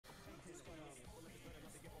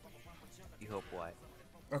what?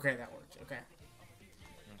 Okay, that worked. Okay.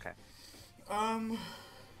 Okay.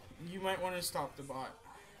 You might want to stop the bot.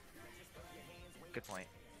 Good point.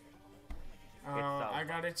 I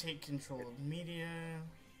gotta take control of media.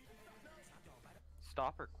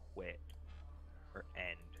 Stop or quit or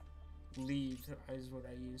end. Leave is what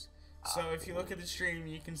I use. So if you look at the stream,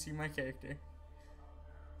 you can see my character.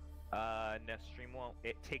 No, stream won't.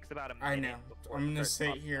 It takes about a minute. I know. Before I'm gonna it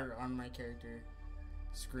starts sit here on my character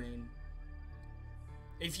screen.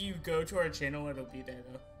 If you go to our channel, it'll be there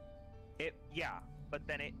though. Yeah, but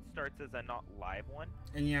then it starts as a not live one.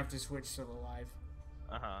 And you have to switch to the live.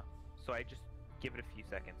 So I just give it a few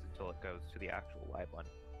seconds until it goes to the actual live one.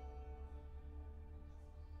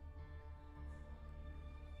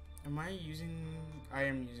 Am I using... I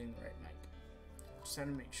am using the right mic. Just had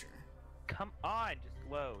to make sure. Come on, just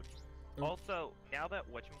load. Oop. Also, now that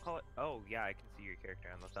whatchamacallit... Oh, yeah, I can see your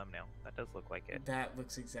character on the thumbnail. That does look like it. That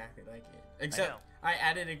looks exactly like it. Except I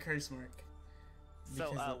added a curse mark.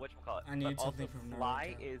 So, whatchamacallit. I need but something also, from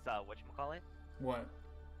Sly Naruto. is, whatchamacallit? What?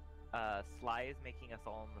 Sly is making us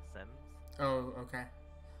all in The Sims. Oh, okay.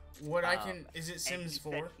 What I can... Is it Sims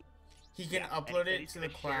 4? He can upload it to the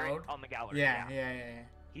cloud? On the gallery. Yeah.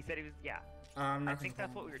 He said he was... Yeah. I think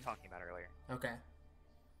that's what we were talking about earlier. Okay.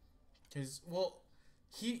 Because, well,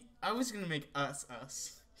 I was going to make us.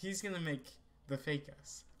 He's going to make the fake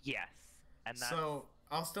us. Yes. And that's so,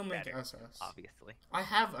 I'll still make better, us. Obviously. I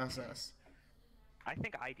have us. I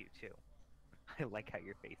think I do, too. I like how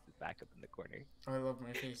your face is back up in the corner. I love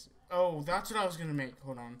my face. Oh, that's what I was going to make.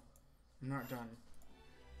 Hold on. I'm not done.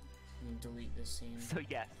 Let me delete this scene. So,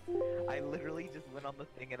 yes. I literally just went on the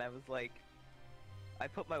thing and I was like... I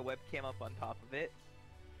put my webcam up on top of it,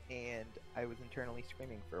 and I was internally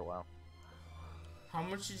screaming for a while. How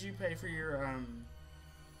much did you pay for your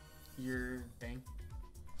thing?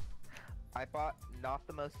 I bought not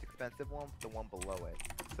the most expensive one, but the one below it.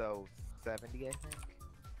 So, 70, I think?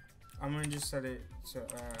 I'm gonna just set it to,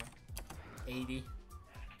 80.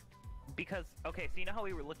 Because, okay, so you know how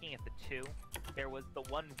we were looking at the two? There was the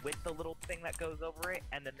one with the little thing that goes over it,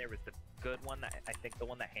 and then there was the good one that, I think the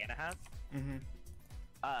one that Hannah has. Mm-hmm.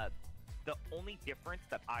 The only difference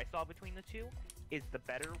that I saw between the two is the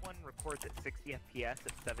better one records at 60 FPS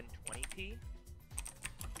at 720p,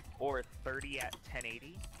 or 30 at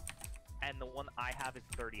 1080, and the one I have is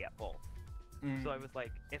 30 at both. Mm. So I was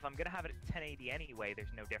like, if I'm gonna have it at 1080 anyway,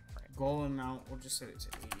 there's no difference. Goal amount, we'll just set it to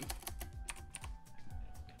 80.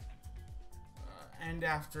 And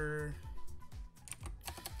after...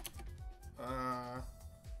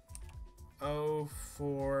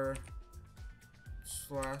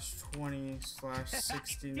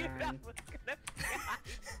 04/20/69.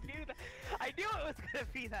 I knew it was gonna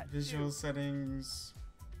be that. Visual too. settings.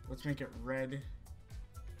 Let's make it red.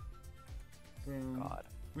 Boom. God.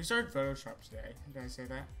 We started Photoshop today. Did I say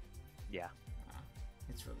that? Yeah.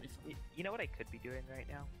 It's really fun. You know what I could be doing right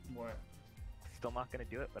now? What? Still not gonna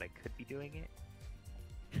do it, but I could be doing it.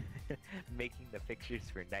 Making the pictures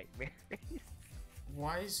for Nightmares.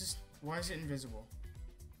 Why is it invisible?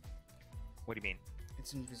 What do you mean?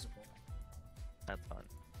 It's invisible. That's fun.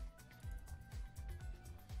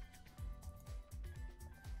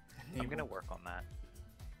 Enable. I'm gonna work on that.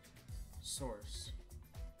 Source.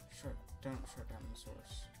 Don't shut down the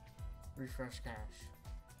source. Refresh cache.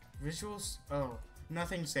 Visuals. Oh,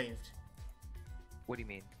 nothing saved. What do you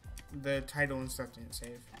mean? The title and stuff didn't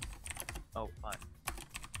save. Oh, fun.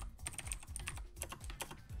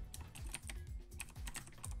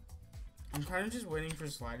 I'm kind of just waiting for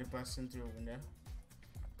Sly to bust in through a window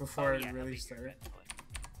before I really start.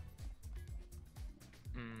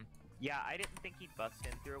 Yeah, I didn't think he'd bust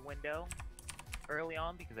in through a window early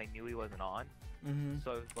on because I knew he wasn't on.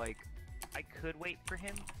 So I was like, I could wait for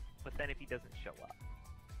him, but then if he doesn't show up.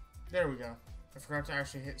 There we go. I forgot to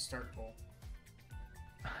actually hit start goal.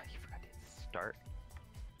 You forgot to hit start?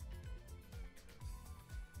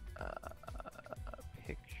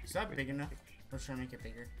 Picture. Is that big enough? Or should I make it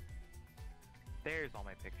bigger? There's all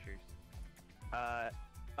my pictures.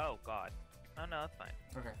 Oh god. Oh no, that's fine.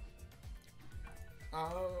 Okay.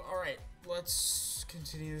 Alright. Let's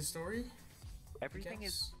continue the story. Everything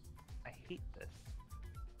is... I hate this.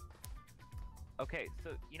 Okay,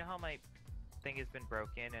 so you know how my thing has been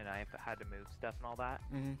broken and I've had to move stuff and all that?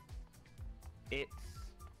 It's...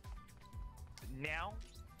 Now,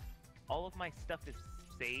 all of my stuff is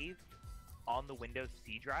saved on the Windows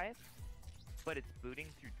C drive, but it's booting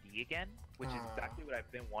through D again, which is exactly what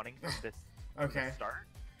I've been wanting from this from the start.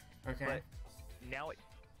 Okay. But now it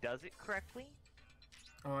does it correctly.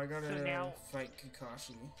 Oh, I gotta now, fight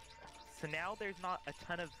Kakashi. So now there's not a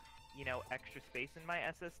ton of you know, extra space in my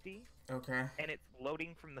SSD, Okay. and it's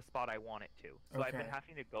loading from the spot I want it to. So I've been Okay.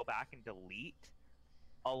 having to go back and delete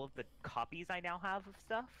all of the copies I now have of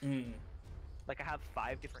stuff. Like I have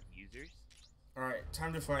 5 different users. Alright,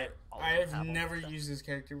 time to fight. all of I them have have all never this stuff. used this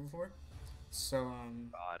character before. So,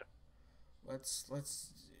 God. let's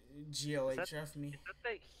GLHF me. Is that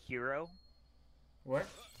the hero? What? Is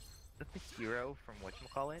that the hero from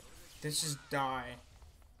whatchamacallit? This is Die.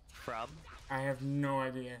 From? I have no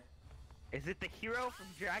idea. Is it the hero from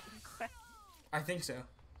Dragon Quest? I think so.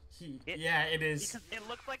 Yeah, it is. Because it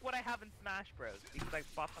looks like what I have in Smash Bros. Because I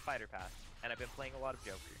bought the Fighter Pass, and I've been playing a lot of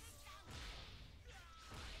Joker.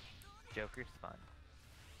 Joker's fun.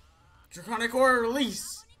 Draconic Aura release!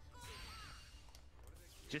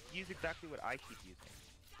 Just use exactly what I keep using.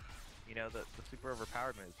 You know, the super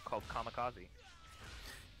overpowered move called Kamikaze.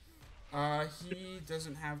 He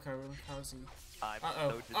doesn't have Kamikaze. I'm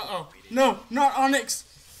Uh-oh. so Uh-oh. disappointed. No, not Onyx!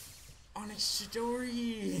 Onyx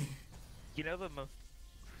Chidori! You know the most,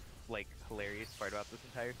 like, hilarious part about this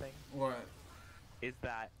entire thing? What? Is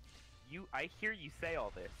that I hear you say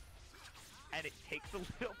all this, and it takes a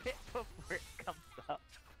little bit before it comes up.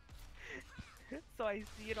 So I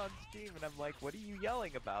see it on stream, and I'm like, what are you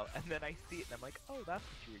yelling about? And then I see it, and I'm like, oh, that's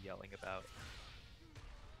what you were yelling about.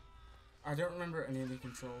 I don't remember any of the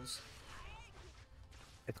controls.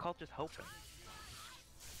 It's called just hoping.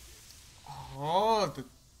 Oh, the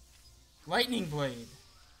Lightning Blade.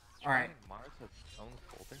 Alright. Trying Mars has its own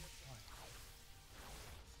folder?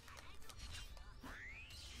 Why?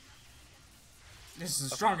 This is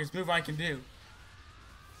the strongest move I can do.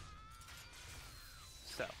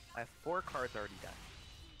 So, I have 4 cards already done.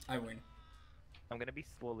 I win. I'm gonna be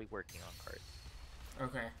slowly working on cards.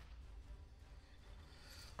 Okay.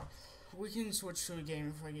 We can switch to a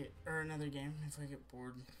game if I get, or another game if I get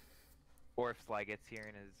bored. Or if Sly gets here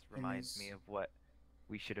and reminds is- me of what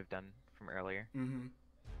we should have done from earlier. Mm-hmm.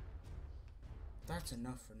 That's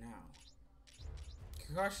enough for now.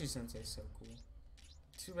 Kakashi Sensei's so cool.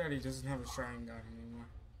 Too bad he doesn't have a Shrine God anymore.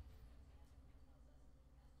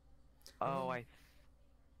 Oh,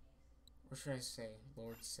 What should I say?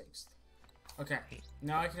 Lord Sixth. Okay,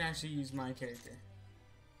 now I can actually use my character.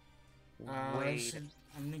 wait.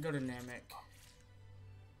 I'm gonna go to Namek.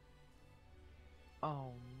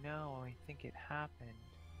 Oh no, I think it happened.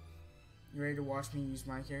 You ready to watch me use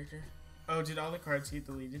my character? Oh, did all the cards get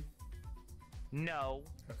deleted? No.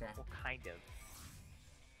 Okay. Well, kind of.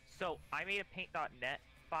 So, I made a paint.net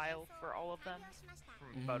file for all of them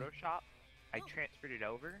from Photoshop. I transferred it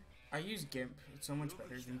over. I use GIMP. It's so much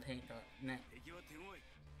better than Paint.net.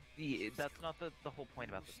 Yeah, that's not the whole point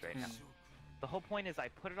about this right now. The whole point is I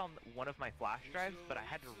put it on one of my flash drives, but I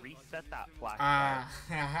had to reset that flash drive.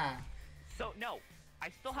 Haha. So, no, I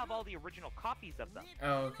still have all the original copies of them,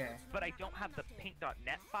 Oh, okay. but I don't have the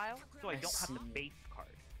paint.net file, so I I don't have the see. base card.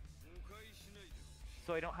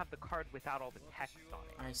 So I don't have the card without all the text on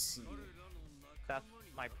it. I see. That's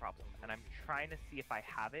my problem, and I'm trying to see if I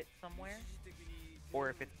have it somewhere, or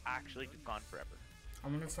if it's actually just gone forever.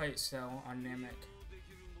 I'm gonna fight Cell on Namek.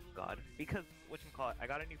 God. Because, whatchamacallit, I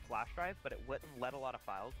got a new flash drive, but it wouldn't let a lot of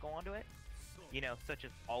files go onto it. You know, such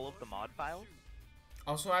as all of the mod files.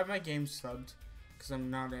 Also, I have my game subbed, because I'm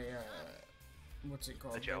not a, what's it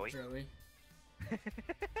called? A Joey?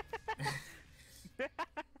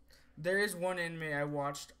 There is one anime I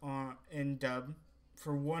watched in dub,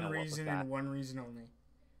 for one And what was reason that? and one reason only.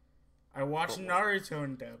 I watched What? Naruto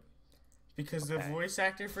in dub, because the Okay. voice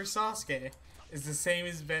actor for Sasuke is the same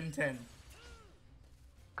as Ben 10.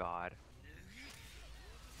 God.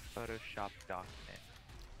 Photoshop document.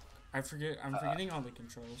 I'm forgetting all the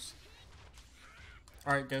controls.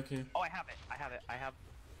 Alright, Goku. Oh, I have it.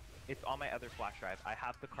 It's on my other flash drive. I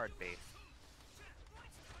have the card base.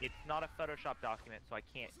 It's not a Photoshop document, so I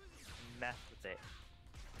can't mess with it.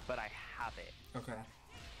 But I have it. Okay.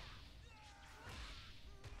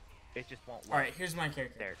 It just won't work. Alright, here's my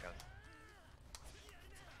character. There it goes.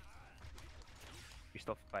 You're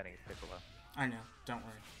still fighting as Piccolo. I know, don't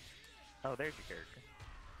worry. Oh, there's your character.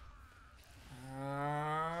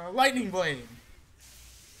 Lightning Blade!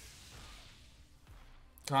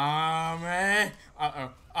 Kame!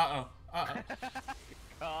 Uh-oh, uh-oh, uh-oh.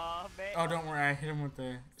 Kame! Oh, don't worry, I hit him with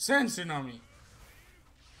the Sand Tsunami.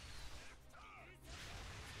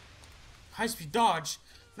 High-speed dodge!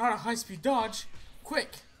 Not a high-speed dodge!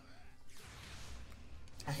 Quick!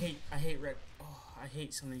 I hate red. Oh, I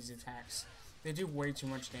hate some of these attacks. They do way too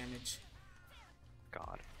much damage.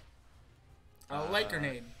 God. Light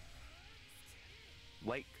grenade.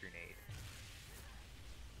 Light grenade.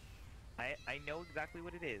 I know exactly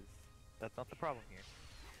what it is. That's not the problem here.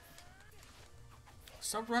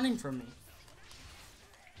 Stop running from me.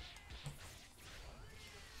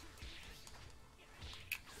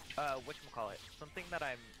 Whatchamacallit, something that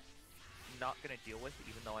I'm not gonna deal with,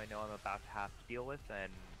 even though I know I'm about to have to deal with,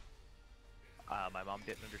 and my mom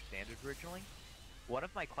didn't understand it originally. One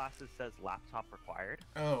of my classes says laptop required,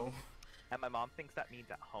 Oh. and my mom thinks that means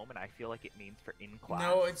at home, and I feel like it means for in class.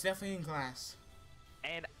 No, it's definitely in class.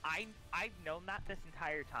 And I've known that this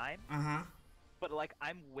entire time, Uh-huh. but like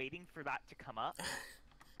I'm waiting for that to come up.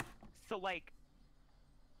 So like,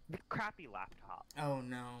 the crappy laptop. Oh,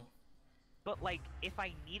 no. But like, if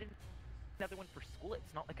I need another one for school,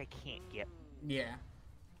 it's not like I can't get. Yeah.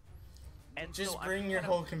 And Just so I'm bring your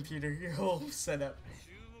kind of- whole computer, your whole setup.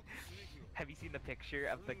 Have you seen the picture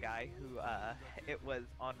of the guy who it was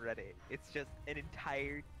on Reddit? It's just an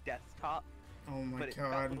entire desktop, Oh my but it's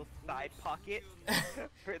got god. little side pockets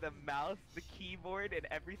for the mouse, the keyboard, and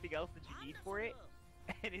everything else that you need for it.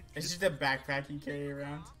 And It's just a backpack you carry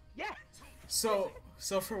around. yeah. So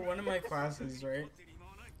for one of my classes, right?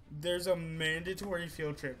 There's a mandatory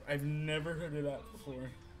field trip. I've never heard of that before.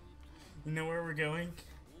 You know where we're going?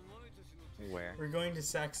 Where? We're going to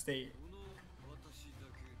Sac State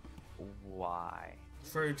Why?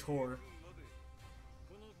 for a tour.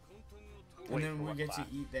 And Wait, then for we what get class?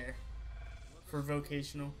 to eat there. For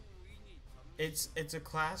vocational. It's a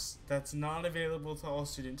class that's not available to all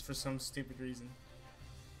students for some stupid reason.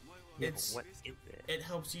 Yeah, It's but what is it? it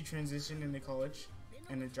helps you transition into college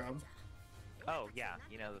and a job. Oh yeah,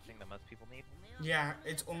 you know the thing that most people need. Yeah,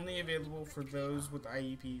 it's only available for those with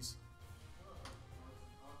IEPs.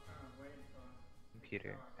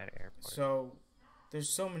 Computer at airport. So there's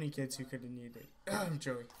so many kids who could have needed it.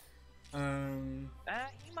 Joey. He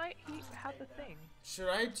have the thing. Should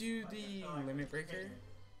I do the limit breaker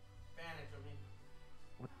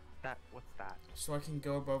What's that? so I can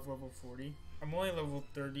go above level 40? I'm only level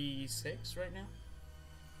 36 right now.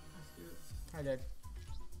 Hi, Dad.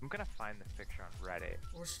 I'm gonna find this picture on Reddit,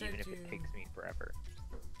 Or should even I if do? it takes me forever.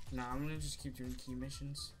 Nah, I'm gonna just keep doing key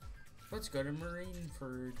missions. Let's go to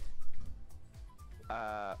Marineford.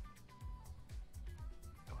 Oh,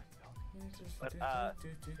 no. But,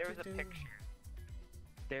 there was a picture.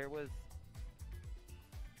 There was.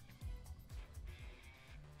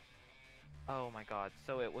 Oh my god.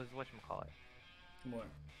 So it was whatchamacallit. What?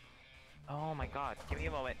 Oh my god. Give me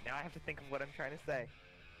a moment. Now I have to think of what I'm trying to say.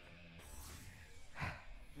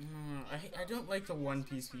 I don't like the One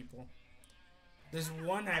Piece people. There's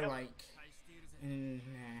one I like. And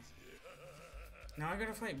nah. Now I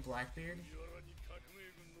gotta fight Blackbeard.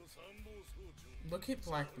 Look at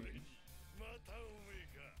Blackbeard.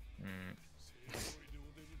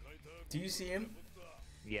 Do you see him?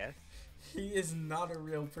 Yes. He is not a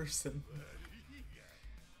real person.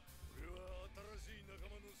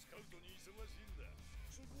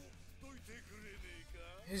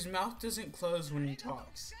 His mouth doesn't close when he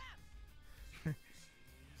talks.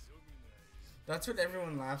 That's what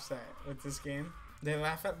everyone laughs at with this game. They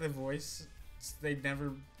laugh at the voice. They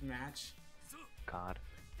never match. God.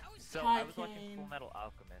 So Hi, I was watching Kane. Full Metal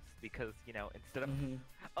Alchemist because, you know, instead of Mhm.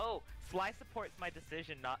 oh, Sly supports my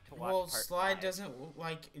decision not to watch Well, part Sly 5. doesn't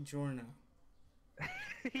like Jorno.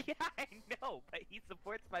 Yeah, I know, but he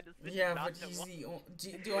supports my decision Yeah, not but to he's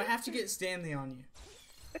watch. do I have to get Stanley on you?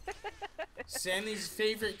 Stanley's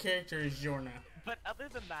favorite character is Jorno. But other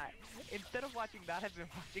than that, instead of watching that, I've been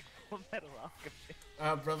watching Full Metal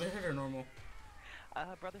Alchemist. Brotherhood or normal?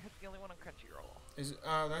 Brotherhood's the only one on Crunchyroll. Is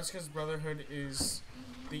that's because Brotherhood is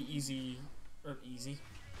the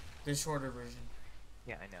the shorter version.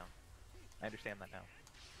 Yeah, I know. I understand that now.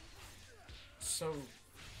 So,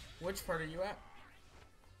 which part are you at?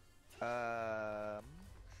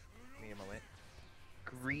 Give me a moment.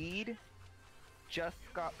 Greed just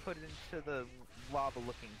got put into the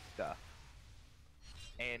lava-looking stuff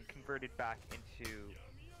and converted back into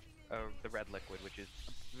the red liquid, which is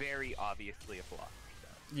very obviously a philosopher's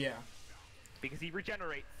stone. Yeah. Because he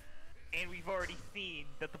regenerates, and we've already seen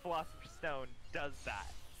that the philosopher's stone does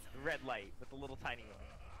that. The red light with the little tiny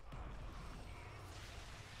one.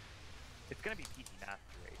 It's gonna be PT Master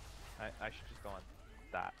Race. I should just go on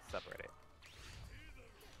that subreddit.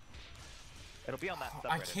 It'll be on that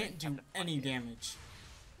subreddit. I can't do any damage.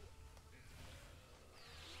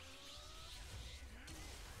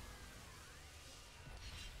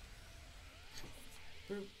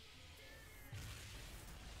 Boop.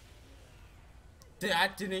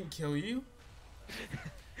 That didn't kill you?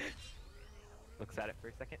 Looks at it for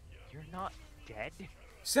a second. You're not dead?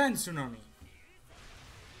 Send Tsunami.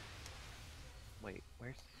 Wait,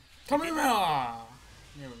 where's... Come here! There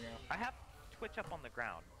we go. I have Twitch up on the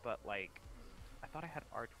ground, but like... I thought I had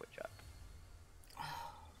our Twitch up.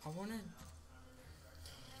 I wanna...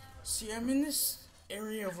 See, I'm in this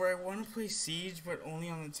area where I wanna play Siege, but only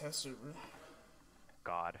on the test server.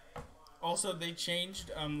 God. Also, they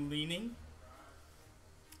changed leaning.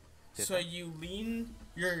 Did So they? you lean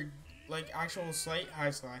your like actual slight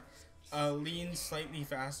high slide, lean slightly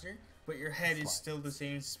faster, but your head is still the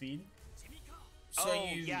same speed. So Oh,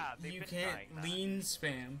 you yeah, they've you been can't trying that. lean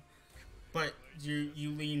spam, but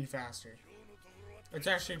you lean faster. It's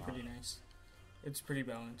actually pretty nice. It's pretty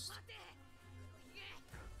balanced.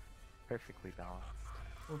 Perfectly balanced.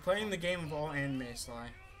 We're playing the game of all anime, Sly.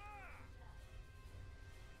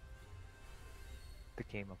 The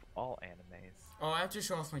game of all animes. Oh, I have to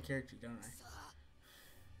show off my character, don't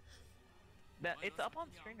Now, it's up on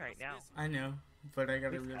screen right now. I? I know, but I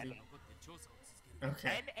gotta It's really.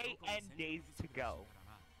 Okay. NAN days to go.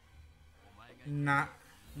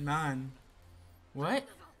 None. What?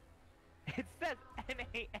 It says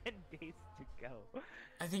NAN days to go.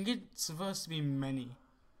 I think it's supposed to be many.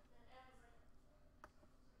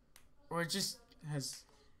 Or it just has.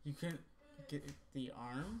 You couldn't get the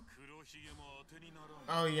arm?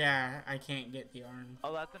 Oh, yeah, I can't get the arm.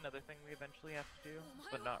 Oh, that's another thing we eventually have to do,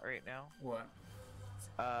 but not right now. What?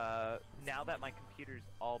 Now that my computer's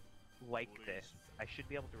all like this, I should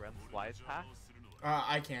be able to run Sly's pack.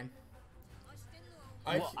 I can.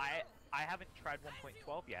 Well, I haven't tried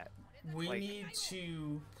 1.12 yet. We like- need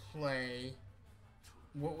to play.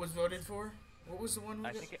 What was voted for? What was the one we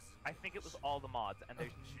I got? think it was all the mods, and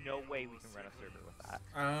there's no way we can run a server with that.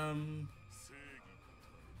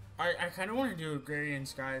 I kind of want to do Agrarian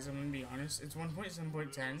Skies. I'm gonna be honest. It's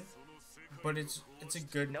 1.7.10, but it's a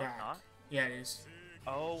good No, it's pack. not. Yeah, it is.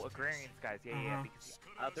 Oh, Agrarians, guys. Yeah, Uh-huh. because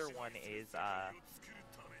the other one is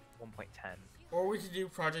 1.10. Or we could do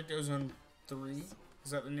Project Ozone 3.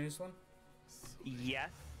 Is that the newest one? Yes,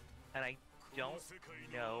 and I don't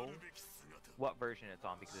know what version it's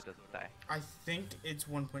on because it doesn't say. I think it's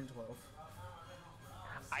 1.12.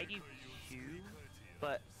 I do too,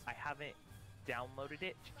 but I haven't downloaded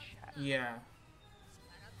it to check. Yeah.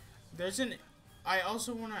 There's an. I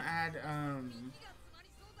also want to add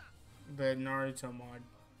the Naruto mod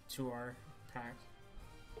to our pack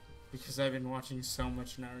because I've been watching so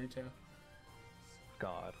much Naruto.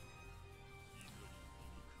 God.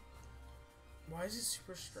 Why is it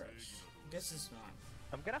super stretched? I guess it's not.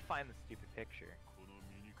 I'm gonna find the stupid picture.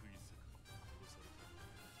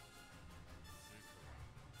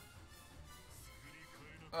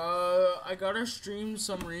 I got a stream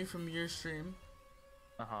summary from your stream.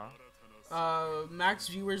 Uh-huh. Max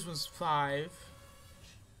viewers was 5.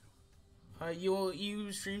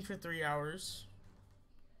 You streamed for 3 hours.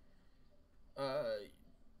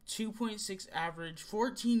 2.6 average,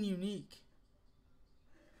 14 unique.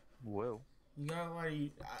 Whoa. You got a lot of.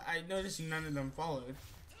 I noticed none of them followed.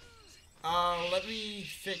 Let me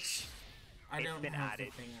fix. I It's don't been have added.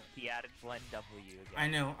 the thing up. He added Blend W again. I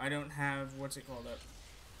know. I don't have what's it called up.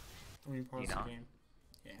 Let me pause You the not? game.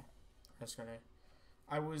 Yeah, that's gotta.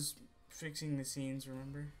 I was fixing the scenes.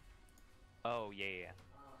 Remember? Oh, yeah,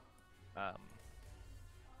 yeah.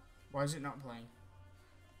 Why is it not playing?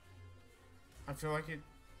 I feel like it.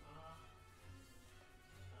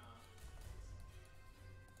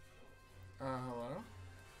 Hello?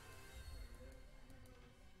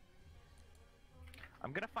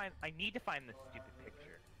 I'm gonna find. I need to find this stupid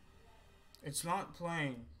picture. It's not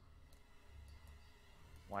playing.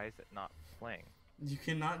 Why is it not playing? You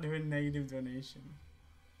cannot do a negative donation.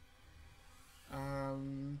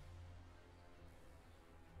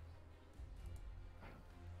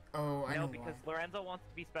 Oh, I know No, because why. Lorenzo wants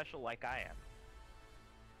to be special like I am.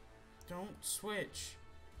 Don't switch.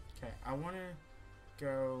 Okay, I want to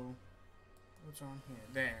go. What's on here?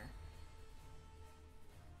 There.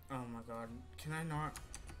 Oh my god. Can I not?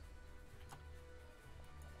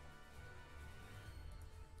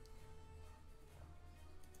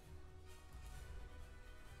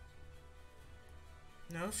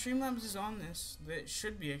 No, Streamlabs is on this. That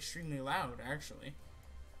should be extremely loud, actually.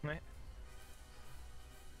 Right.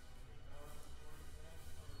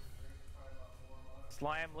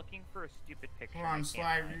 Sly, I'm looking for a stupid picture. Hold and I on, can't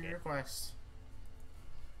Sly, find it. request.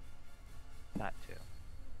 That too.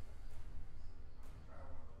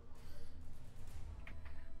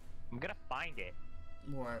 I'm gonna find it.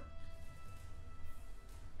 What?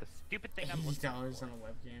 The stupid thing I'm looking $80 for. on a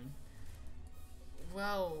webcam.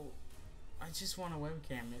 Well, I just want a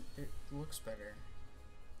webcam. It looks better.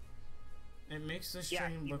 It makes the Yeah,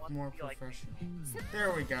 stream he look wants more to be like- professional.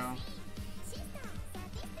 There we go.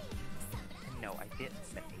 No, I didn't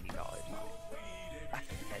spend $80 on it. I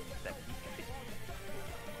spent $70.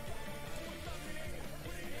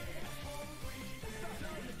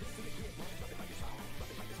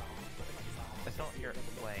 I don't hear it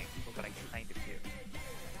playing, but I kind of do.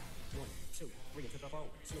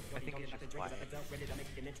 I think it's just quiet.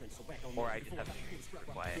 Or I just have to be super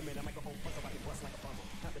quiet.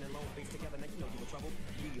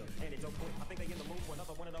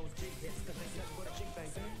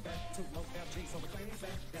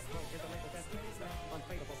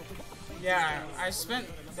 Yeah, I spent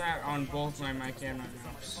that on both my mic and my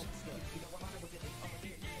mouse.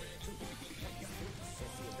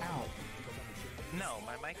 Ow. No,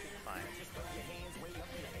 my mic is fine.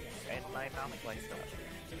 And my mouse lights up.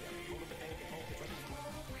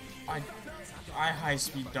 I high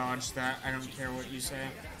speed dodged that. I don't care what you say.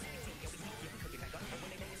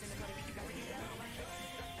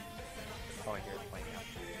 Oh, I hear it playing now.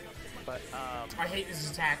 But, I hate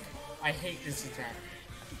this attack. I hate this attack.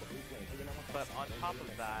 but on top of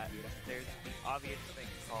that, there's the obvious thing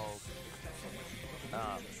called,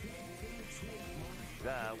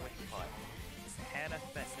 what's it called? Hannah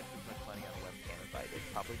spent just as much money on a webcam as I did,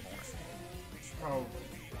 probably more. Probably.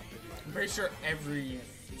 I'm pretty sure every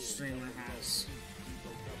streamer has.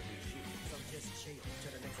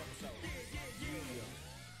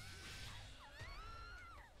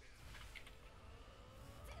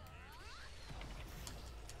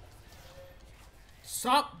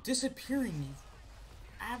 Stop disappearing, you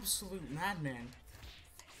absolute madman.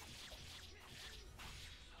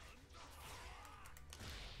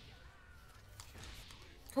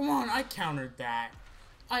 Come on, I countered that.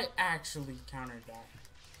 I actually countered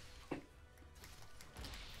that.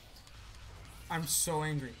 I'm so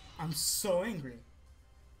angry. I'm so angry.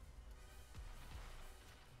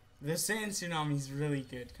 The Sand Tsunami is really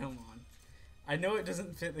good. Come on. I know it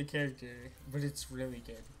doesn't fit the character, but it's really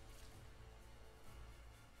good.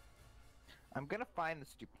 I'm gonna find the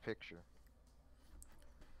stupid picture.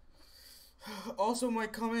 Also, my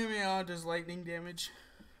Kamehameha does lightning damage.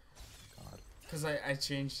 God. Because I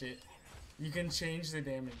changed it. You can change the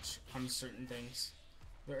damage on certain things.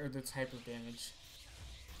 Or the type of damage.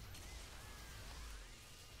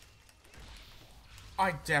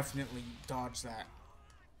 I definitely dodged that.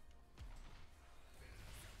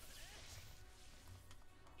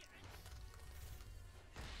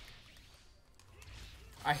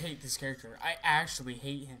 I hate this character. I actually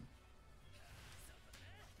hate him.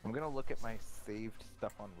 I'm gonna look at my saved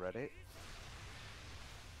stuff on Reddit.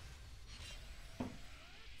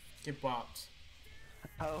 Get bopped.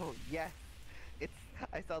 Oh, yes.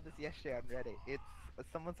 I saw this yesterday on Reddit. It's,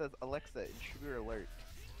 someone says, Alexa, intruder alert.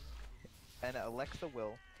 And Alexa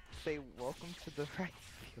will say, welcome to the rice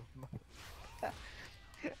field.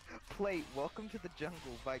 Play Welcome to the Jungle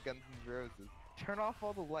by Guns N' Roses. Turn off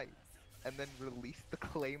all the lights. And then release the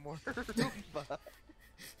Claymore Roomba.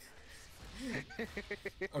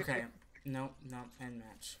 Okay. Nope, end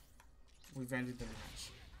match. We've ended the match.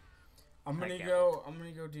 I'm gonna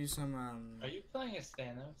go do some, Are you playing as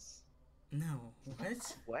Thanos? No.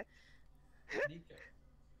 What? What?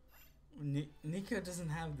 Nico. Nico doesn't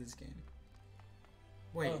have this game.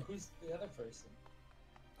 Wait. Oh, who's the other person?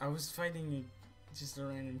 I was fighting just a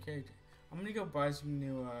random character. I'm gonna go buy some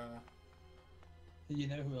new, Do you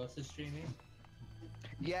know who else is streaming?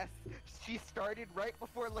 Yes, she started right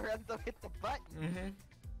before Lorenzo hit the button.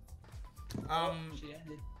 She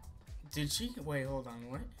ended. Did she? Wait, hold on,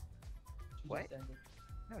 what? She What? just ended.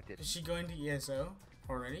 No, it Is didn't. she going to ESO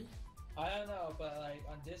already? I don't know, but like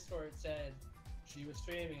on Discord it said she was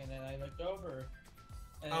streaming, and then I looked over.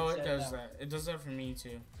 And Oh, it said does no. that. It does that for me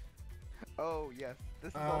too. Oh, yes.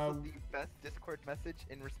 This is also the best Discord message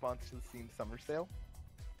in response to the Steam Summer Sale.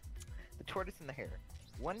 The tortoise and the hare.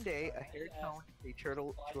 One day, a hare challenged a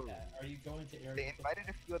turtle Like to a that. Are you going to Area? They invited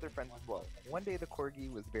a few other friends as well. One day the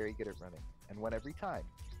corgi was very good at running, and won every time.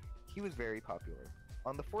 He was very popular.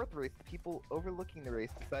 On the fourth race, the people overlooking the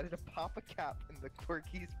race decided to pop a cap in the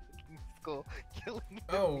corgi's freaking skull, killing him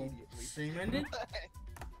immediately. Stream ended?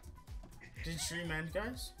 Did stream end,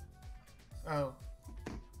 guys? Oh.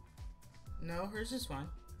 No, hers is fine.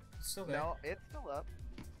 It's still there. No, it's still up.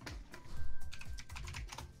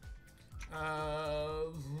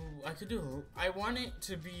 I could do. I want it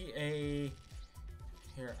to be a.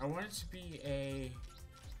 Here, I want it to be a.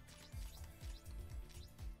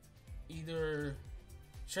 Either.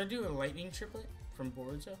 Should I do a lightning triplet from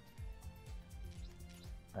Boruto?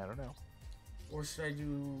 I don't know. Or should I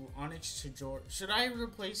do Onyx Chidori? Should I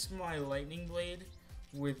replace my lightning blade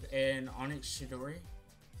with an Onyx Chidori?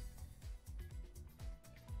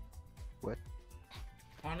 What?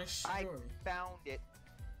 Onyx I Chidori. found it.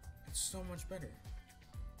 It's so much better.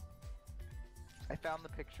 I found the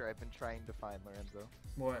picture I've been trying to find, Lorenzo.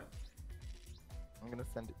 What? I'm gonna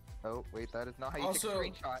send it. Oh, wait, that is not how you Also,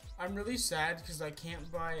 take a screenshot. I'm really sad because I can't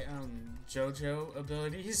buy JoJo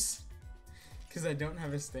abilities because I don't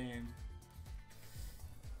have a stand.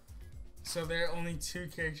 So there are only 2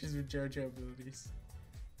 characters with JoJo abilities.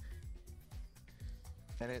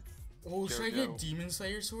 And it's Oh, should I get JoJo. Demon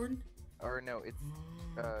Slayer sword? Or no, it's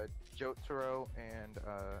Jotaro and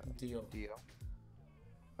Deal. Dio.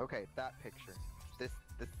 Okay, that picture. This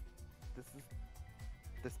is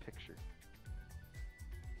this picture.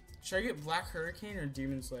 Should I get Black Hurricane or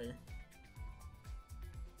Demon Slayer?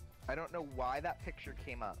 I don't know why that picture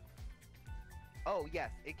came up. Oh yes,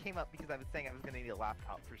 it came up because I was saying I was gonna need a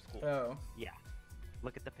laptop for school. Oh, Yeah.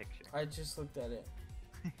 Look at the picture. I just looked at it.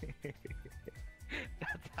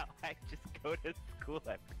 That's how I just go to school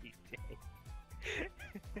every day.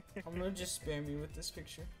 I'm gonna just spam you with this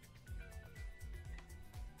picture.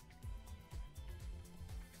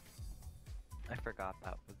 I forgot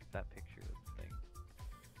that picture was the thing.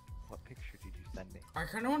 What picture did you send me? I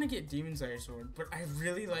kind of want to get Demon Slayer sword, but I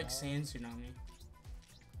really like Sand Tsunami.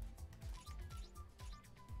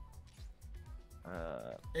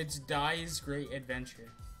 It's Dai's Great Adventure.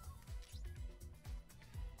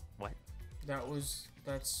 What? That's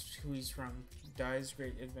who he's from. Dai's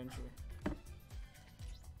Great Adventure.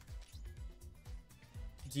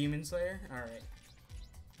 Demon Slayer? Alright.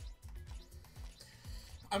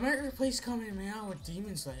 I might replace Kamehameha with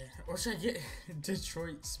Demon Slayer. Or should I get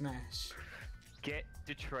Detroit Smash? Get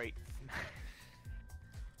Detroit Smash.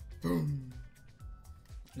 Boom!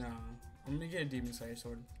 No. I'm gonna get a Demon Slayer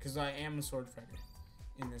sword. Because I am a sword fighter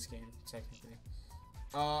in this game, technically.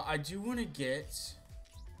 I do want to get...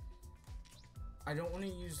 I don't want to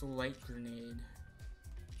use Light Grenade.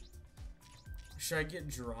 Should I get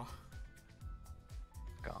Draw?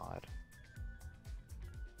 God.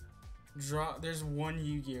 Draw. There's one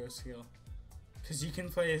Yu-Gi-Oh skill. Because you can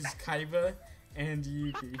play as Kaiba and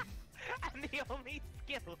Yugi. And the only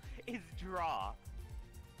skill is draw.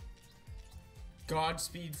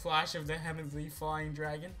 Godspeed Flash of the Heavenly Flying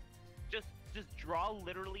Dragon. Just draw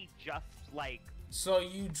literally just like So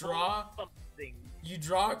you draw... something. You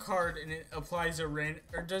draw a card and it applies a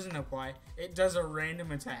or doesn't apply. It does a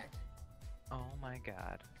random attack. Oh my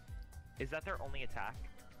god. Is that their only attack?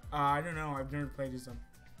 I don't know. I've never played as them.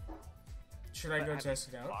 Should I But go have test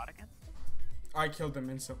you it out? fought against them? I killed them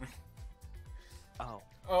instantly. Oh.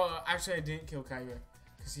 Oh, actually, I didn't kill Kaiba.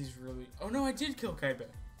 Because he's really... Oh, no, I did kill Kaiba.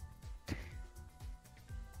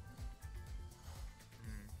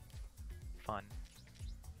 Fun.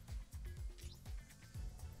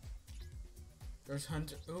 There's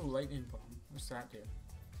Hunter... Ooh, Lightning Bomb. What's that do?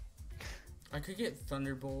 I could get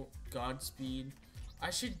Thunderbolt, Godspeed. I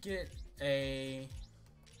should get a...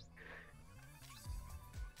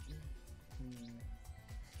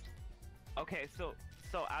 Okay, so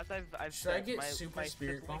as I've Should I said, get my Super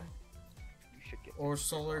Spirit sibling- Bomb? You should get Or Super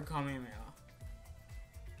Spirit Solar Bomb. Kamehameha?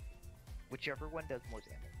 Whichever one does more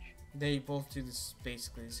damage. They both do this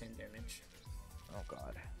basically the same damage. Oh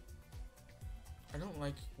god. I don't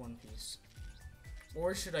like One Piece.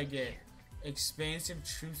 Or should I get Expansive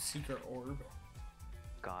Truth Seeker Orb?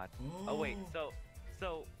 God. Oh wait,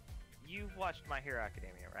 so you've watched My Hero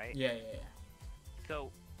Academia, right? Yeah.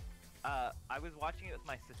 So I was watching it with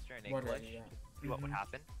my sister in What English are you? to see what would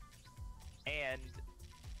happen. And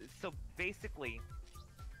so basically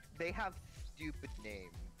They have stupid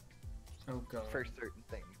names Oh god. for certain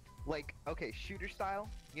things. Like, okay, shooter style,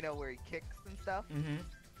 you know, where he kicks and stuff. Mm-hmm.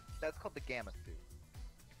 That's called the Gamma Suit.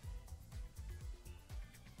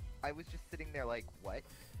 I was just sitting there like, what?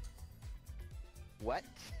 What?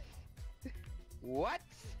 What?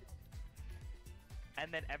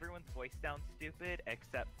 and then everyone's voice sounds stupid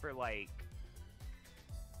except for like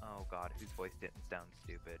oh god, whose voice didn't sound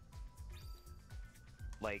stupid?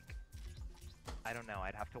 Like I don't know,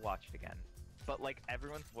 I'd have to watch it again. But like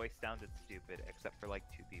everyone's voice sounded stupid except for like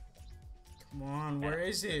 2 people. Come on, where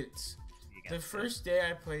is it? The Against first day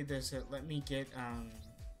I played this, it let me get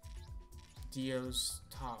Dio's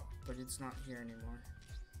top, but it's not here anymore.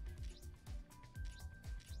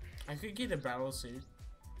 I could get a battle suit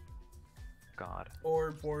God.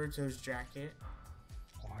 or Boruto's jacket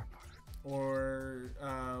or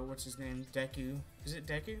what's his name? Deku. Is it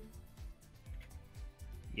Deku?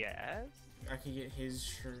 Yes? I could get his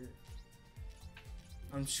shirt.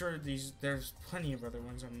 I'm sure there's plenty of other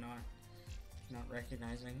ones I'm not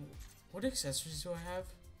recognizing. What accessories do I have?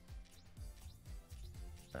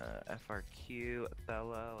 FRQ,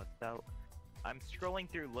 Othello. I'm scrolling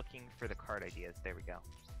through looking for the card ideas. There we go.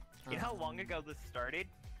 You know how long ago this started?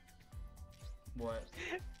 What?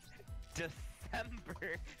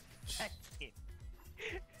 December 2nd.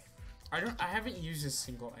 I haven't used a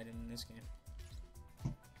single item in this game.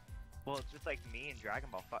 Well, it's just like me and Dragon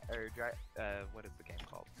Ball what is the game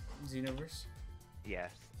called? Xenoverse?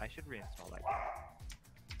 Yes, I should reinstall that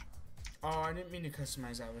game. Oh, I didn't mean to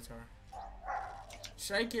customize Avatar.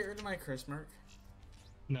 Should I get rid of my curse mark?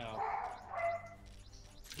 No.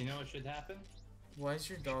 You know what should happen? Why is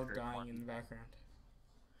your dog Sure, dying Mark. in the background?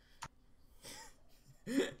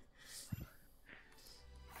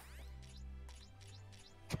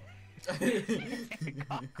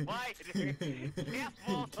 Quiet.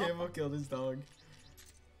 Careful. Camel killed his dog.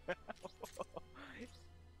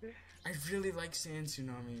 I really like Sand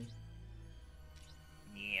Tsunami.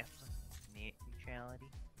 Yes. Net neutrality.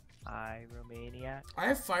 Pyromaniac. I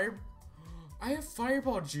have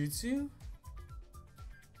Fireball Jutsu?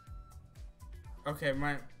 Okay,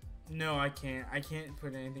 no, I can't. I can't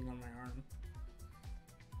put anything on my arm.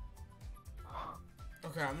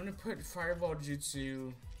 Okay, I'm gonna put Fireball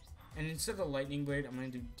Jutsu, and instead of Lightning Blade, I'm gonna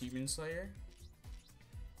do Demon Slayer.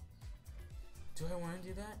 Do I want to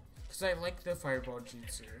do that? Because I like the Fireball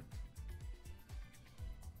Jutsu.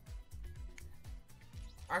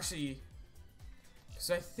 Actually, because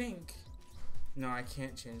I think... No, I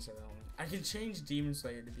can't change that element. I can change Demon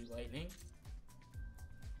Slayer to be Lightning.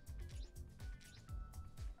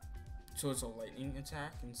 So it's a lightning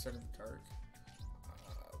attack instead of dark.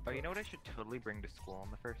 Oh, you know what I should totally bring to school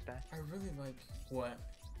on the first day? I really like what?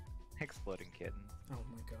 Exploding kittens. Oh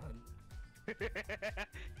my god.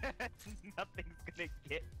 Nothing's gonna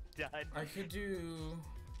get done. I could do...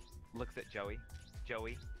 Looks at Joey.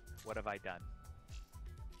 Joey, what have I done?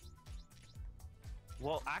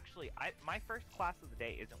 Well, actually, my first class of the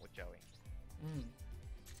day isn't with Joey. Mm.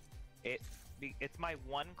 It's my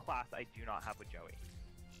one class I do not have with Joey.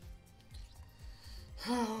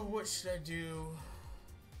 What should I do?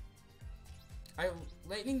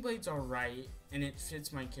 Lightning Blade's alright, and it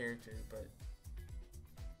fits my character, but...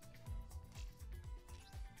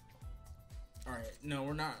 Alright, no,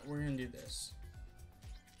 we're not. We're gonna do this.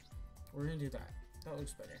 We're gonna do that. That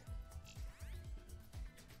looks better.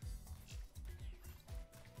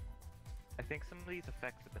 I think some of these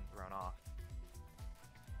effects have been thrown off.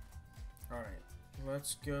 Alright,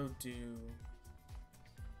 let's go do...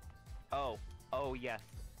 Oh yes.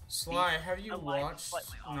 Sly, have you aligned watched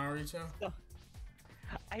slightly off. Naruto?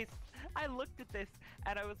 I looked at this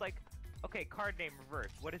and I was like, okay, card name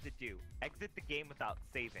reverse. What does it do? Exit the game without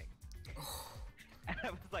saving. And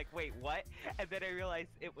I was like, wait, what? And then I realized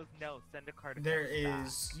it was no, send a card. There back.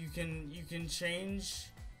 is. You can change.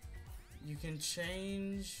 You can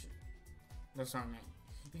change. That's not right.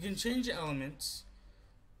 You can change elements,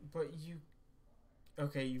 but you.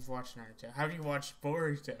 Okay, you've watched Naruto. Have you watched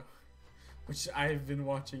Boruto? Which I've been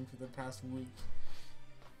watching for the past week.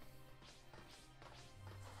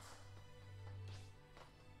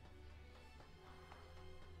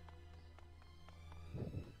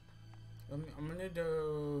 I'm gonna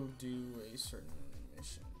do a certain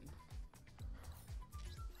mission.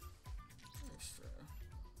 Extra.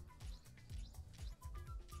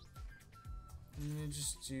 I'm gonna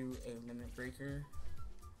just do a limit breaker.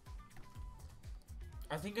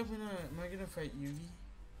 I think am I gonna fight Yugi?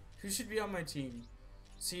 Who should be on my team?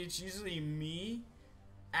 See, it's usually me,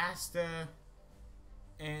 Asta,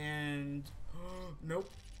 and nope.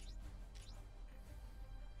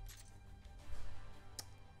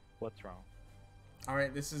 What's wrong?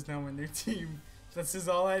 Alright, this is now my new team. This is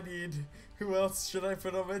all I need. Who else should I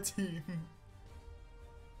put on my team?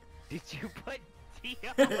 Did you put Dio?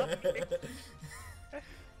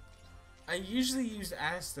 I usually use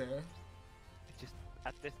Asta. Just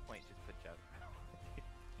at this point, just put Joe.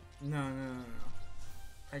 No.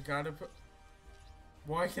 I gotta put...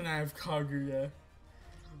 Why can I have Kaguya?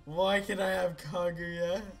 Why can I have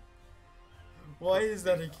Kaguya? Why is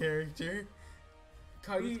that a character?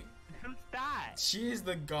 Kaguya... Who's that? She is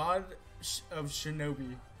the god of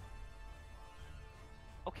Shinobi.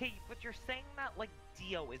 Okay, but you're saying that like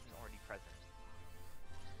Dio isn't already present.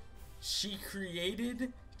 She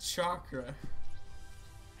created chakra.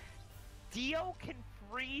 Dio can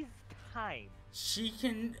freeze time. She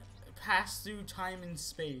can pass through time and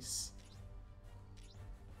space.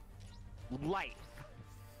 Life.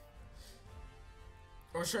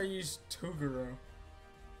 Or should I use Toguro?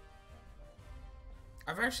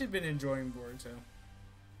 I've actually been enjoying Boruto.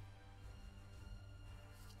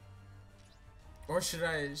 Or should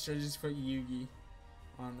I just put Yugi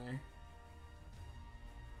on there?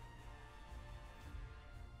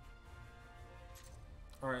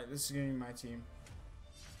 Alright, this is gonna be my team.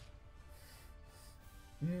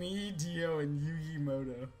 Me, Dio, and Yugi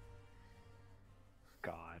Moto.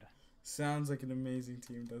 God. Sounds like an amazing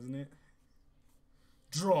team, doesn't it?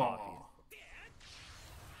 Draw!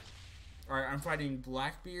 Alright, I'm fighting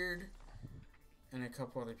Blackbeard and a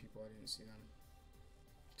couple other people. I didn't see them.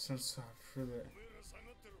 Since for the...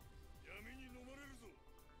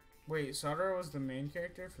 Wait, Sadara was the main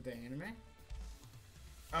character for the anime?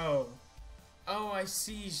 Oh. Oh, I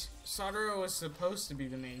see. Satoru was supposed to be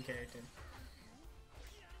the main character.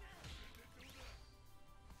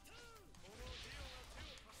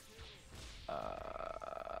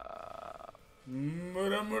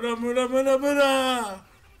 Muda, muda, muda, muda, muda!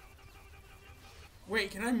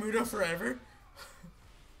 Wait, can I Muda forever?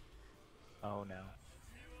 Oh no.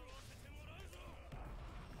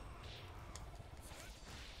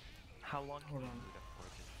 How long can Hold you on. Muda for?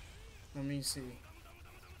 Just Let me see.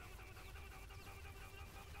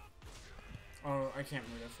 Oh, I can't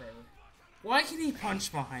Muda forever. Why can he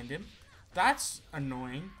punch behind him? That's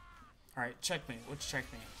annoying. Alright, checkmate. Let's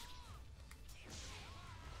checkmate.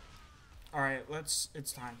 Alright,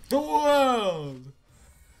 it's time. The world!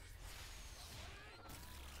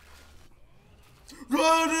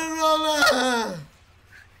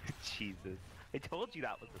 Jesus. I told you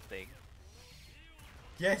that was the thing.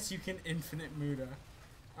 Yes, you can infinite Muda.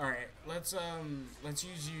 Alright, let's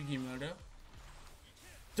use Yugi Muda.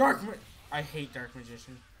 I hate Dark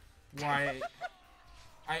Magician. Why?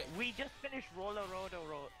 We just finished Rolla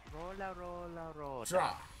Rolla Rolla.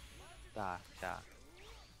 Draw. Da.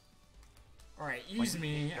 Alright, Why use do you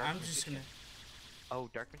me. hate Dark I'm just gonna. Oh,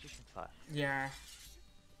 Dark Magician plus. Yeah.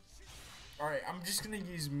 Alright, I'm just gonna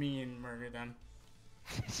use me and murder them.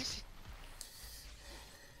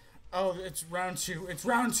 Oh, it's round 2. It's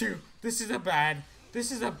round 2. This is a bad.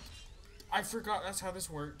 I forgot that's how this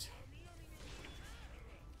worked.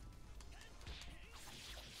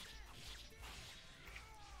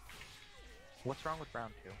 What's wrong with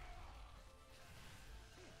round 2?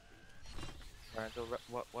 Lorenzo,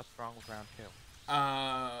 what's wrong with round 2?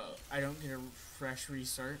 I don't get a fresh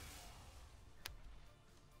restart.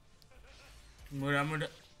 Muda.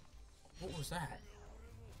 What was that?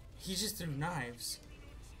 He just threw knives.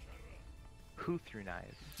 Who threw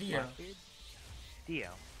knives? Dio. Blackbeard? Dio.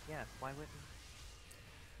 Yes.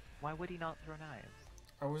 Why would he not throw knives?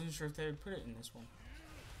 I wasn't sure if they would put it in this one.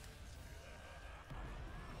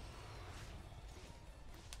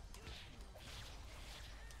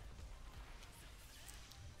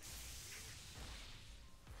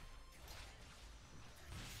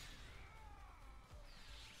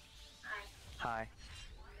 Hi.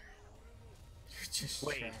 You're just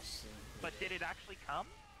Wait, trash. But did it actually come?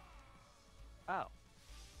 Oh.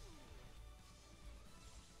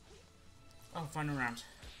 Oh, final round.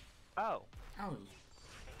 Oh. Oh.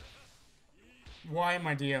 Why am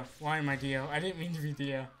I Dio? Why am I Dio? I didn't mean to be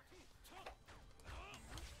Dio.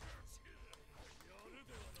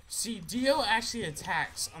 See, Dio actually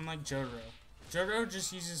attacks, unlike Jotaro. Jotaro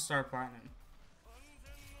just uses Star Platinum.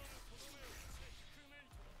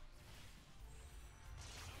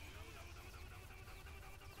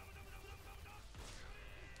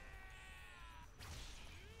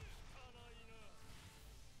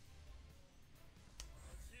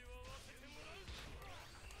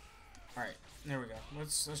 Alright, there we go.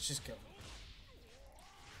 Let's just go.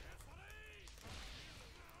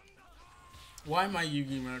 Why am I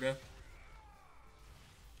Yugi Muda?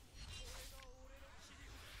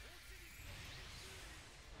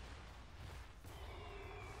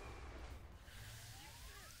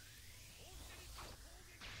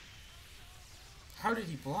 How did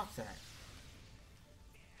he block that?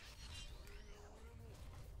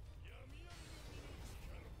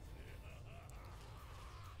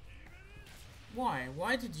 Why?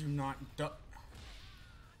 Why did you not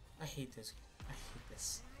I hate this. I hate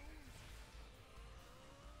this.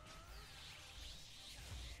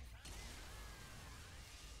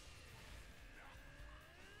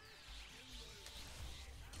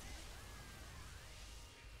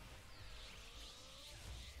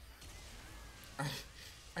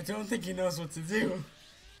 I don't think he knows what to do.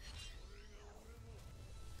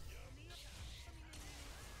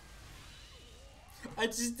 I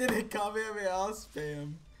just did a Kamehameha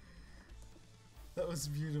spam. That was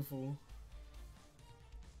beautiful.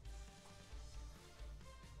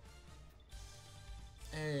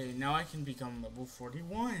 Hey, now I can become level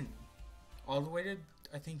 41. All the way to,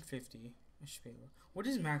 I think, 50. I should be able. What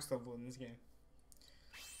is max level in this game?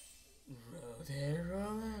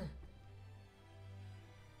 Roller.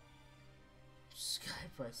 Sky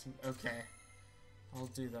Bison. Okay. I'll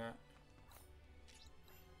do that.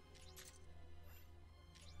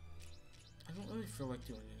 I don't really feel like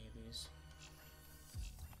doing any of these.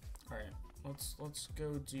 Alright, let's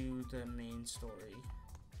go do the main story.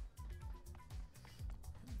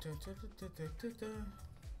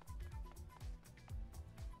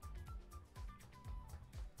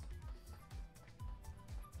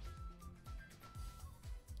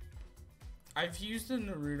 I've used the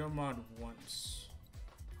Naruto mod once.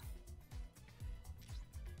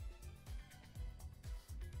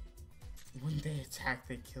 When they attack,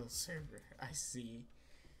 they kill server. I see.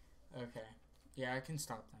 Okay. Yeah, I can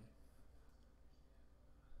stop them.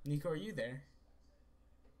 Nico, are you there?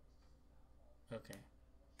 Okay.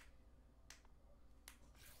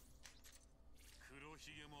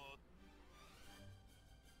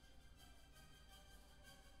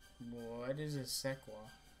 What is a Sekwa?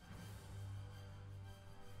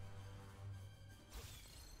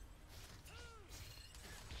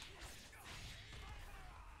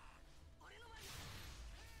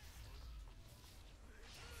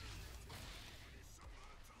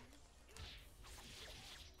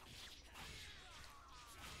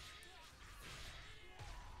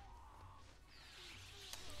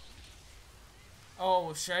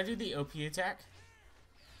 Oh, should I do the OP attack?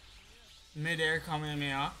 Mid-air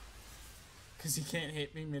Kamehameha? Because he can't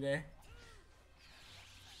hit me mid-air.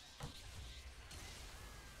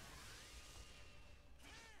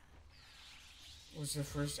 Was the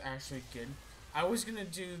first actually good? I was gonna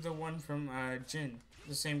do the one from Jin,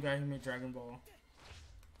 the same guy who made Dragon Ball.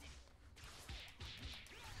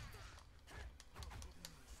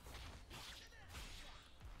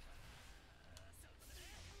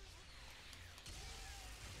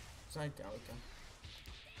 Is that Gallic Gun?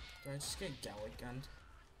 Did I just get Gallic Gunned?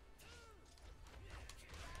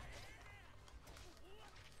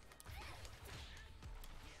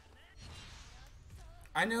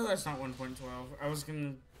 I know that's not 1.12. I was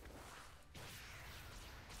gonna...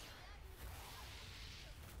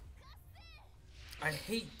 I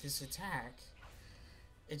hate this attack.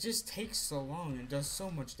 It just takes so long and does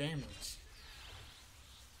so much damage.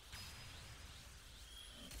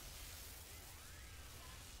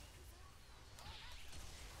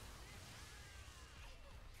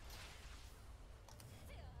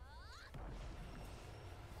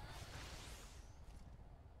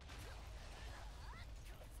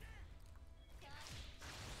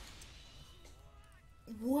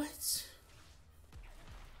 What?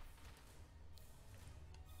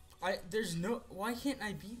 There's no, why can't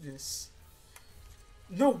I beat this?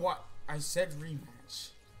 No, what? I said rematch.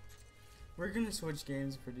 We're gonna switch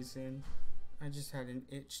games pretty soon. I just had an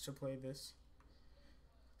itch to play this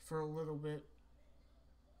for a little bit.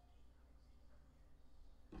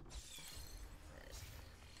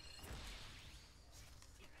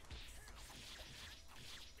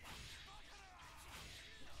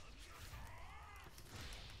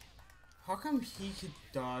 How come he could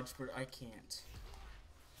dodge, but I can't?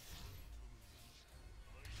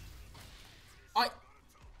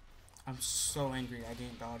 I'm so angry I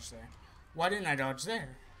didn't dodge there. Why didn't I dodge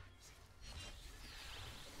there?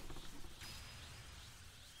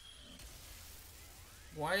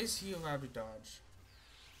 Why is he allowed to dodge?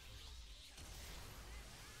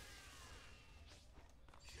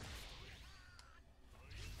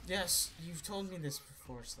 Yes, you've told me this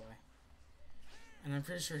before, Sly. And I'm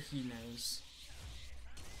pretty sure he knows.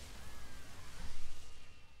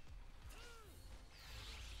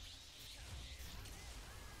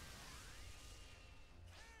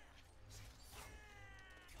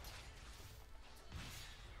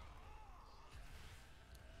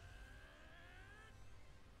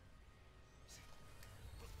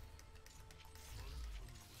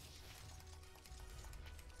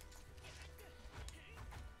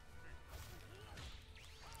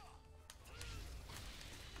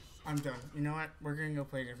 I'm done. You know what? We're gonna go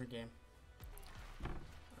play a different game.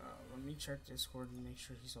 Let me check Discord and make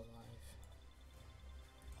sure he's alive.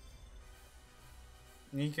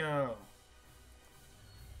 Nico!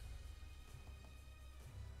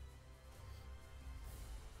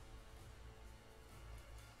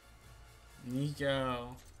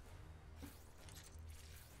 Nico!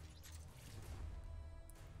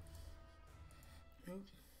 Oop.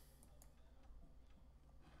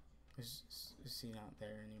 Is he not there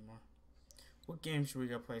anymore? What game should we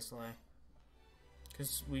go play, Sly?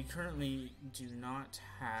 Because we currently do not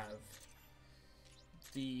have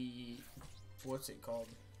the... what's it called?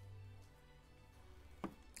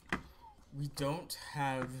 We don't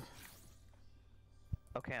have...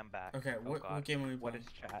 Okay, I'm back. Okay, Oh, what game are we playing? What is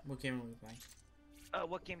chat? What game are we playing?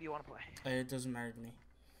 What game do you want to play? It doesn't matter to me.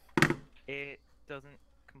 It doesn't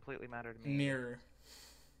completely matter to me. Mirror.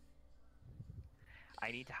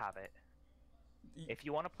 I need to have it. If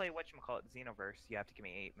you want to play whatchamacallit Xenoverse, you have to give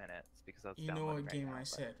me 8 minutes because that's You know what game I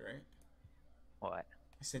said, right? What?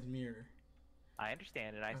 I said mirror. I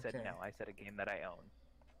understand, and I said Okay. no. I said a game that I own.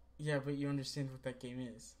 Yeah, but you understand what that game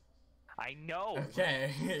is. I know!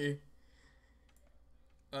 Okay.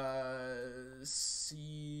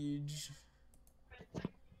 Siege.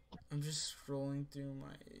 I'm just scrolling through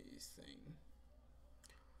my thing.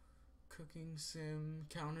 Cooking Sim,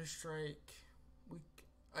 Counter-Strike.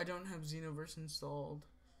 I don't have Xenoverse installed.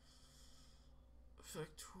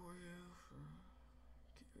 Factorio for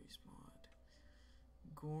Gary's mod.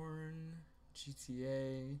 Gorn,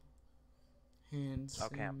 GTA, Hand Sim.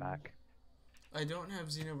 Okay, I'm back. I don't have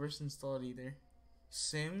Xenoverse installed either.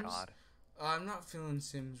 Sims? God, I'm not feeling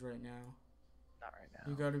Sims right now. not right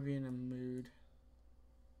now. You gotta be in a mood.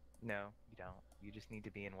 No, you don't. You just need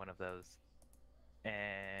to be in one of those.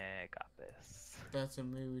 Got this. That's a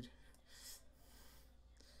mood.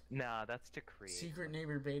 Nah, that's to create. Secret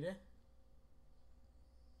Neighbor beta?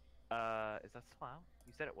 Is that still out?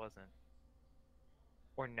 You said it wasn't.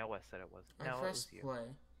 Or Noah said it wasn't. I No, it was pressed you.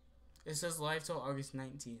 play. It says live till August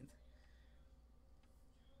 19th.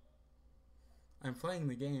 I'm playing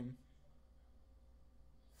the game.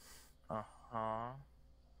 Uh-huh.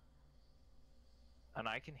 And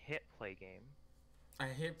I can hit play game. I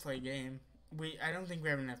hit play game. I don't think we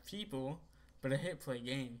have enough people, but I hit play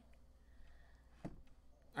game.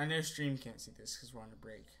 I know stream can't see this because we're on a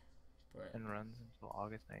break, but And runs until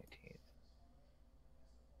August 19th.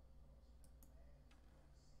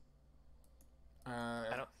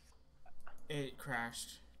 I don't... it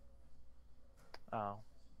crashed. Oh.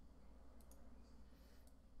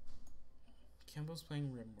 Campbell's playing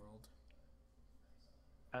RimWorld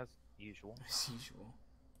As usual. as usual.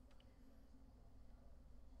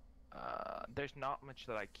 There's not much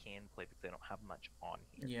that I can play because I don't have much on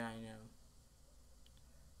here. Yeah, I know.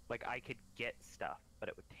 Like, I could get stuff, but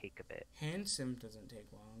it would take a bit. Hand sim doesn't take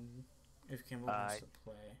long if Campbell wants to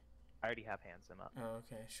play. I already have hand sim up. Oh,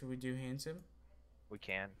 okay. Should we do hand sim? We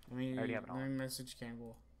can. Let me, I already have it let me on. message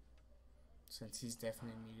Campbell since he's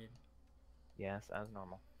definitely muted. Yes, as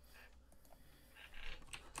normal.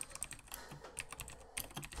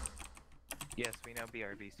 Yes, we know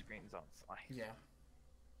BRB screens on slide. Yeah.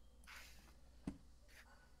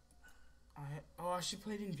 I should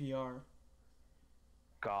play it in VR.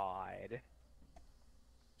 God.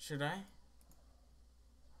 Should I?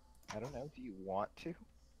 I don't know. Do you want to?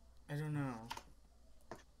 I don't know.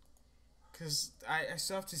 Cause I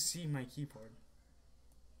still have to see my keyboard.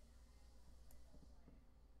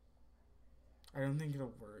 I don't think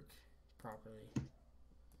it'll work properly.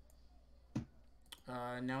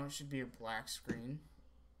 Now it should be a black screen.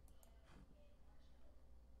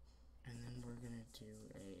 And then we're gonna do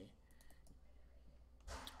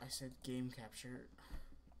I said game capture.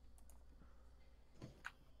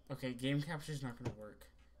 Okay, game capture is not gonna work.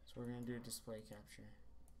 So we're gonna do a display capture.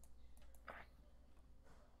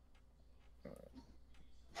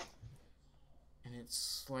 And it's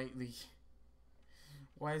slightly...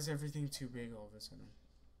 Why is everything too big all of a sudden?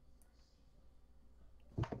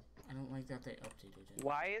 I don't like that they updated it.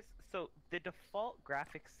 Why is... So, the default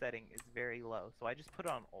graphics setting is very low, so I just put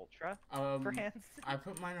it on Ultra for hands. I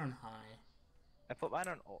put mine on high. I put mine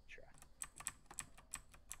on Ultra.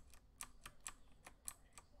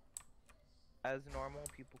 As normal,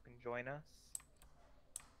 people can join us.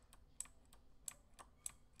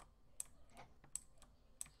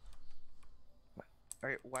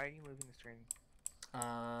 Alright, why are you moving the screen?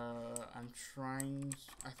 I'm trying...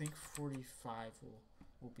 I think 45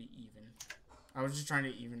 will be even. I was just trying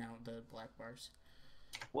to even out the black bars.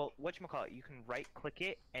 Well, whatchamacallit, you can right-click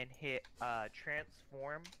it and hit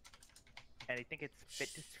transform, and I think it's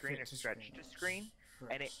fit to screen or stretch to screen,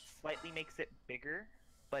 and it slightly makes it bigger,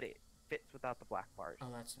 but it fits without the black bars. Oh,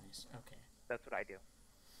 that's nice. Okay. That's what I do.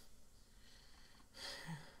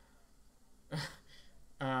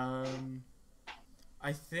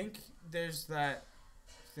 I think there's that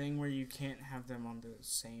thing where you can't have them on the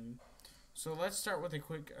same. So let's start with a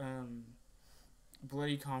quick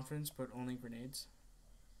bloody conference, but only grenades.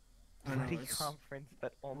 Oh, Bloody no, conference,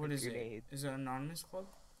 but only what is grenades. it? Is it Anonymous Club?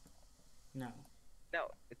 No. No,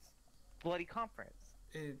 it's bloody conference.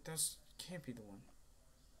 It can't be the one.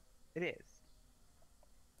 It is.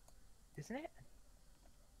 Isn't it?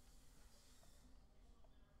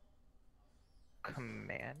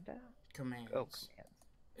 Commanda? Commands. Oh,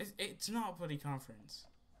 commands. It's not bloody conference.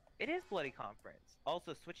 It is bloody conference.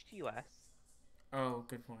 Also, switch to US. Oh,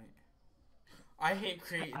 good point. I hit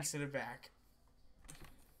create instead of back.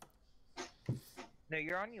 No,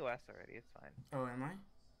 you're on US already. It's fine. Oh, am I?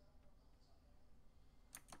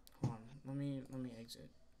 Hold on. Let me exit.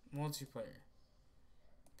 Multiplayer.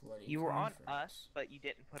 Bloody You were on conference. us, but you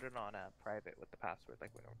didn't put it on private with the password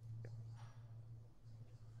like we normally do.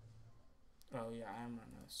 Oh yeah, I am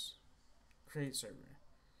on us. Create server.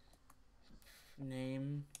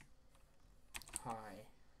 Name. Hi.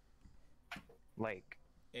 Like,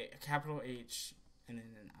 Capital H and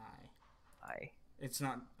then an I. It's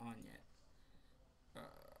not on yet.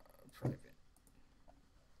 Private.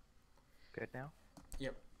 Good now?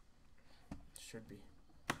 Yep. Should be.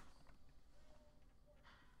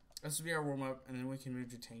 This will be our warm up, and then we can move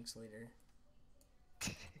to tanks later.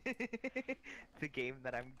 The game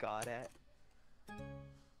that I'm god at.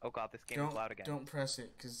 Oh god, this game is loud again. Don't press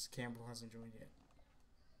it, because Campbell hasn't joined yet.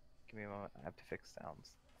 Give me a moment, I have to fix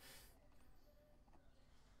sounds.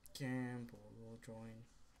 Campbell will join.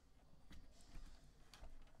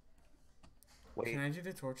 Wait. Can I do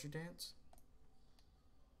the torture dance?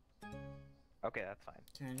 Okay, that's fine.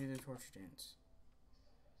 Can I do the torture dance?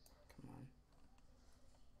 Come on.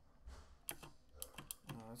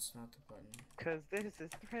 No, that's not the button. Cause this is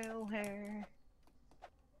Thriller.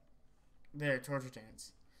 There, torture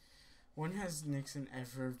dance. When has Nixon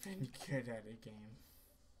ever been good at a game?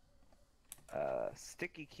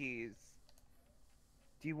 Sticky keys.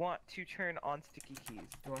 Do you want to turn on sticky keys?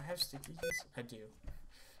 Do I have sticky keys? I do.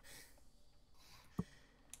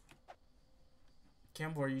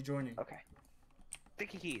 Campbell, are you joining? Okay.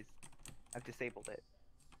 Sticky keys. I've disabled it.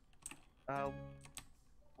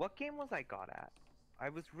 What game was I god at? I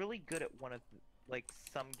was really good at one of, like,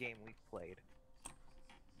 some game we've played.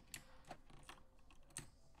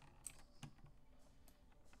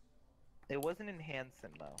 It wasn't in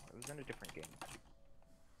Hansen, though. It was in a different game.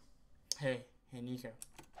 Hey Nico.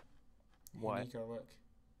 What? Hey, Nico, look.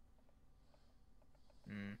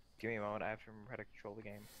 Give me a moment, I have to remember how to control the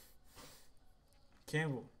game.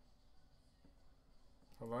 Campbell.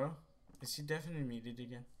 Hello? Is he definitely muted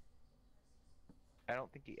again? I don't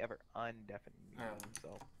think he ever undefinitely muted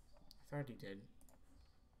himself. I thought he did.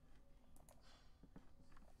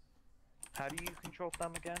 How do you control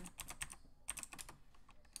thumb again?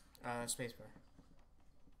 Spacebar.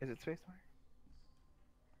 Is it spacebar?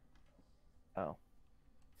 Oh.